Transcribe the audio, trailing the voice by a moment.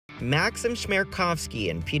Maksim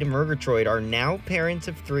Chmerkovskiy and Peta Murgatroyd are now parents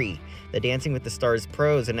of 3. The Dancing with the Stars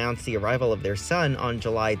pros announced the arrival of their son on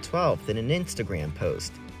July 12th in an Instagram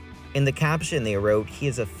post. In the caption they wrote, "He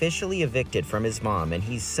is officially evicted from his mom and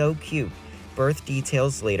he's so cute. Birth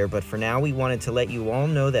details later, but for now we wanted to let you all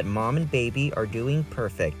know that mom and baby are doing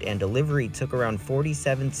perfect and delivery took around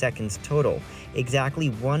 47 seconds total, exactly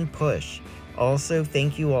 1 push. Also,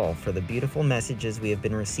 thank you all for the beautiful messages we have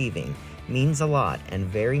been receiving. Means a lot and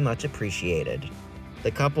very much appreciated."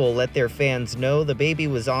 The couple let their fans know the baby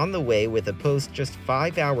was on the way with a post just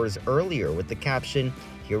 5 hours earlier with the caption,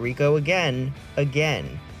 "Here we go again.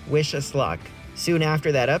 Wish us luck." Soon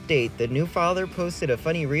after that update, the new father posted a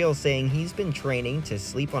funny reel saying he's been training to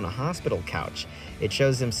sleep on a hospital couch. It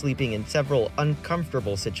shows him sleeping in several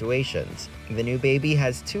uncomfortable situations. The new baby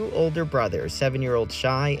has 2 older brothers, 7-year-old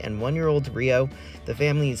Shai and 1-year-old Rio. The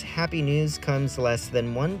family's happy news comes less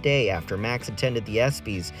than 1 day after Max attended the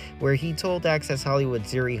ESPYs, where he told Access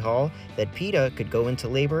Hollywood's Zuri Hall that Peta could go into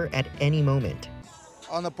labor at any moment.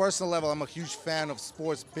 On a personal level, I'm a huge fan of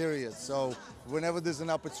sports, period. So whenever there's an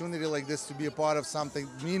opportunity like this to be a part of something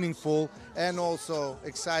meaningful and also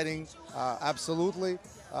exciting, absolutely.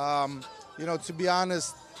 To be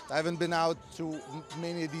honest, I haven't been out to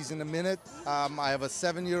many of these in a minute. I have a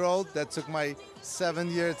 7-year-old that took my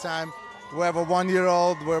 7-year time. We have a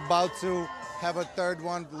 1-year-old. We're about to have a 3rd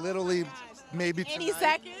one, literally maybe tonight. Any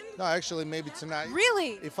second? No, actually maybe tonight.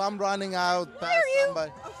 Really? If I'm running out past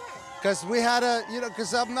somebody. Okay. Because we had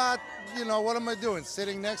because I'm not, what am I doing?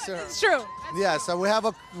 Sitting next to her. It's true. Yeah, so we have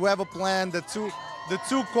a plan. The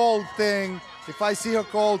too cold thing. If I see her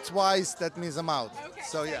cold twice, that means I'm out. Okay.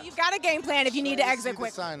 So yeah. You've got a game plan if you need to exit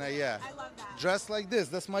quickly. Yeah. I love that. Dressed like this,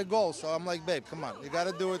 that's my goal. So I'm like, babe, come on. You got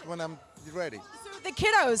to do it when I'm ready. So the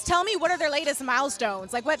kiddos, tell me, what are their latest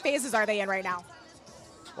milestones? Like, what phases are they in right now?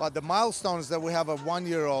 Well, the milestones that we have a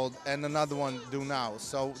 1-year-old and another one do now.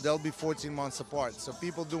 So they'll be 14 months apart. So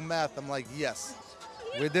people do math. I'm like, yes,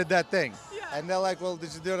 we did that thing. Yeah. And they're like, well,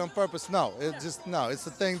 did you do it on purpose? No, it's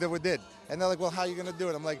the thing that we did. And they're like, well, how are you going to do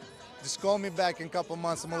it? I'm like, just call me back in a couple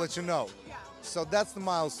months. I'm going to let you know. Yeah. So that's the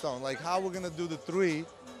milestone, like how we're going to do the 3.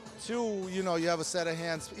 2, you have a set of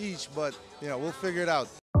hands each, but, we'll figure it out.